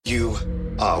You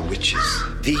are witches.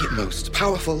 The most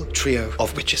powerful trio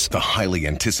of witches. The highly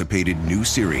anticipated new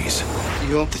series.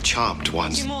 You're the charmed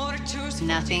ones.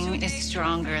 Nothing is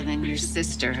stronger than your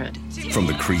sisterhood. From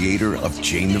the creator of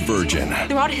Jane the Virgin.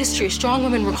 Throughout history, strong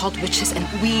women were called witches, and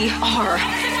we are.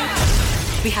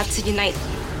 We have to unite.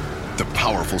 The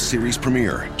powerful series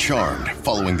premiere, Charmed,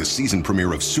 following the season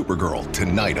premiere of Supergirl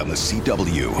tonight on the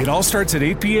CW. It all starts at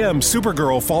 8 p.m.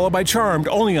 Supergirl, followed by Charmed,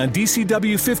 only on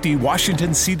DCW 50,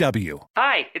 Washington CW.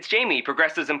 Hi, it's Jamie,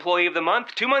 Progressive's Employee of the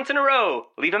Month, 2 months in a row.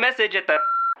 Leave a message at the...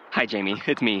 Hi, Jamie.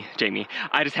 It's me, Jamie.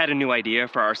 I just had a new idea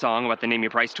for our song about the Name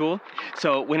Your Price tool.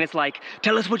 So when it's like,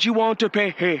 tell us what you want to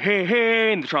pay, hey, hey,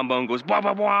 hey, and the trombone goes, blah,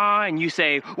 blah, blah, and you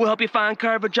say, we'll help you find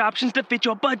coverage options to fit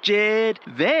your budget.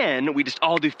 Then we just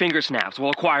all do finger snaps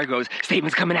while a choir goes,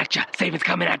 savings coming at ya, savings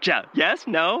coming at ya. Yes?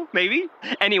 No? Maybe?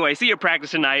 Anyway, see you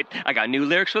practice tonight. I got new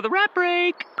lyrics for the rap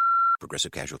break.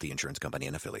 Progressive Casualty Insurance Company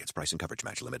and Affiliates. Price and coverage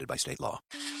match limited by state law.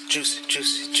 Juicy,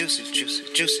 juicy, juicy,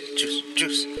 juicy, juicy, juicy,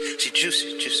 juicy. She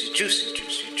juicy, juicy, juicy,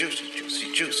 juicy, juicy,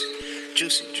 juicy, juicy.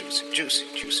 Juicy, juicy, juicy,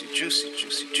 juicy, juicy,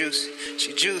 juicy, juicy.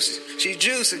 She juicy, she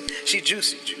juicy, she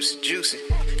juicy, juicy, juicy.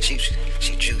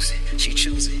 She juicy, she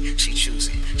choosy, she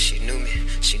choosy. She knew me,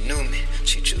 she knew me.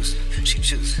 She choosy, she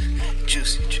choosy.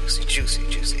 Juicy, juicy, juicy,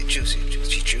 juicy, juicy,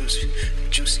 juicy, juicy.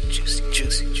 Juicy, juicy,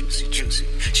 juicy, juicy, juicy.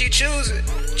 She choosy,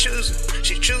 choosy,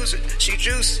 she choosy, she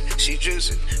juicy, she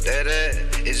juicy. That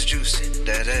ass is juicy,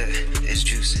 that ass is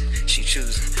juicy. She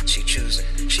choosy, she choosy.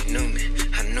 She knew me,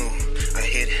 I knew, I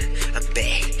hit it, a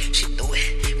bag. She threw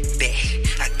it back.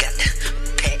 I got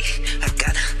the pack, I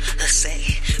got a sack.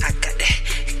 I got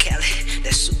that Cali,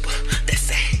 that super, that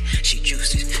fat. She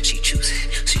juicy, she choosy,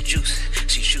 she juicy,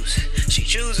 she choosy, she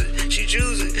choosy, she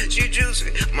choosy, she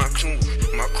juicy. My crew,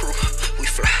 we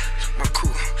fly. My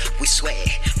crew, we swag.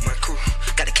 My crew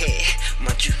got a cat.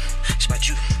 My juice,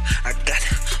 I got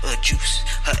a juice.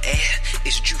 Her ass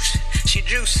is juicy. She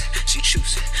juicy, she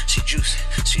choosy, she juicy,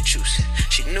 she choosy.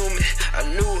 She knew me, I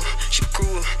knew her. She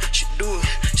cool, she do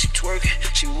it, she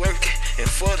twerking, she working, and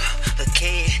for the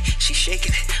cat, she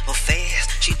shaking it her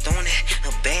fast. She throwing it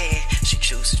her bag. She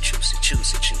choosy, choosy,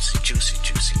 choosy, choosy, juicy,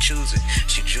 juicy, choosy.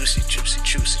 She juicy, juicy,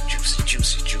 juicy, juicy,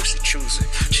 juicy, juicy, choosy.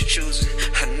 She choosy,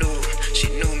 I knew her, she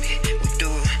knew me. We do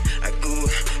it, I grew,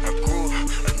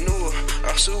 I knew her,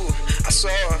 I saw her, I saw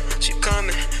her. She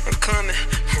coming, I'm coming,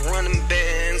 run them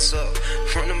bands up,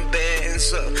 run them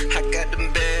bands up. I got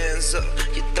them bands up,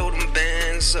 you throw them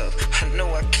bands up. I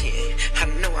know I can, I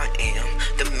know I am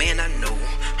the man I know.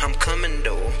 I'm coming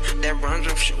though, that rhymes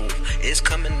I'm sure is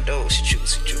coming though. She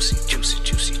juicy, juicy, juicy,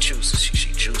 juicy, juicy.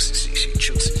 She juicy, she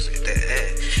juicy. That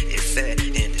ass is fat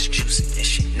and it's juicy, and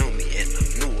she knew me and I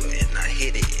knew her and I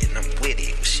hit it and I'm with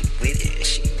it. She with it and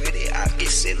she with it. I get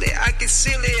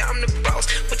silly. I'm the boss.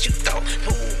 What you thought?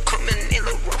 Who coming in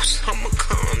the roast? I'ma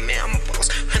come, man, I'm a boss,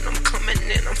 and I'm coming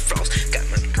in, I'm frost. Got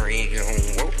my green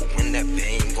on rope, and that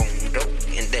bang on dope,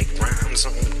 and that rhymes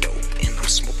on dope, and I'm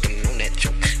smoking on that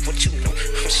joke. What you know?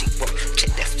 When she work,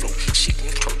 check that flow, she can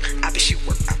croak. I bet she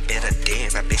work, I bet her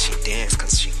dance, I bet she dance,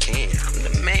 cause she can. I'm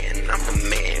the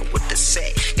man with the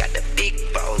sack. Got the big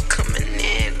balls coming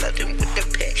in, loving with the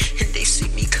pack, and they see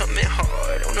me coming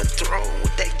hard on the throne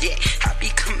with that yak. I be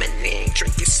coming in,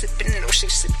 drinking, sipping, no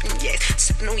shit, sipping, yeah,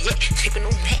 sipping on yak, taping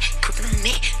on that, cooking on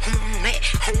that, on that.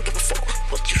 I don't give a fuck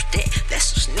what you that.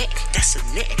 That's a snack, that's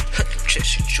a neck.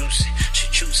 She juicy, she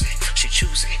choosy, she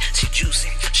choosy, she juicy,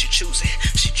 she choosy,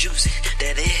 she juicy.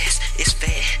 That ass is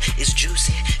fat, it's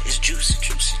juicy, it's juicy,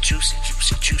 juicy, juicy,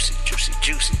 juicy, juicy, juicy,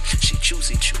 juicy. She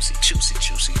choosy, choosy, choosy,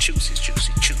 choosy, choosy,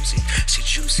 juicy, choosy. She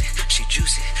juicy, she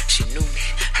juicy. She knew me,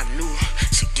 I knew her.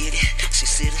 She get it, she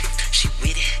sit it, she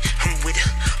with it. I'm with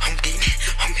her, I'm getting it,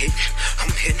 I'm hitting,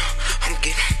 I'm hitting her, I'm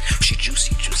getting it. She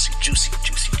juicy, juicy, juicy,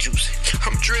 juicy, juicy.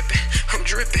 I'm dripping,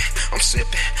 I'm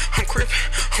sipping, I'm crippin',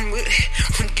 I'm with it,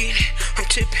 I'm getting it, I'm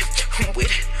tipping, I'm with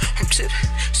it, I'm tipping.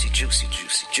 She juicy,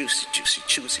 juicy, juicy, juicy,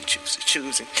 juicy, juicy,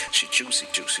 choosing. She juicy,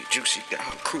 juicy, juicy. Got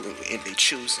her crew and they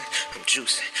choosing. I'm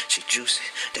juicy, she juicy.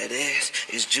 That ass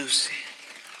is juicy.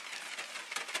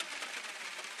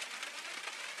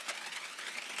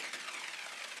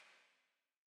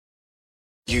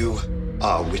 You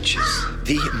are witches.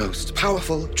 The most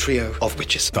powerful trio of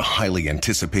witches. The highly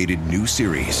anticipated new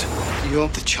series. You're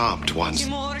the charmed ones.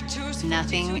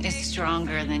 Nothing is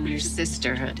stronger than your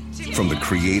sisterhood. From the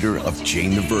creator of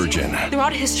Jane the Virgin.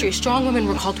 Throughout history, strong women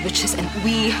were called witches, and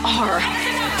we are.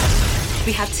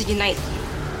 We have to unite.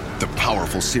 The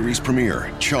powerful series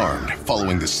premiere, Charmed,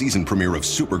 following the season premiere of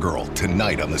Supergirl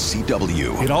tonight on the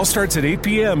CW. It all starts at 8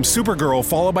 p.m. Supergirl,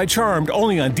 followed by Charmed,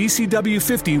 only on DCW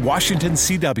 50, Washington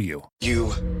CW.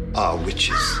 You are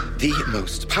witches, the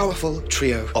most powerful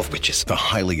trio of witches. The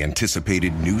highly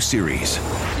anticipated new series.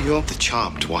 You're the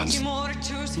charmed ones.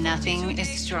 Nothing is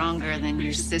stronger than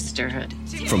your sisterhood.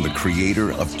 From the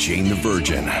creator of Jane the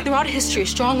Virgin. Throughout history,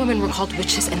 strong women were called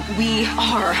witches, and we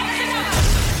are.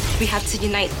 We have to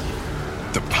unite.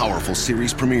 The powerful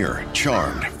series premiere,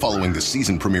 Charmed, following the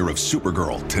season premiere of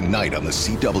Supergirl tonight on the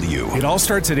CW. It all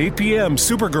starts at 8 p.m.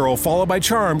 Supergirl, followed by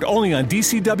Charmed, only on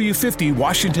DCW 50,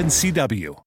 Washington CW.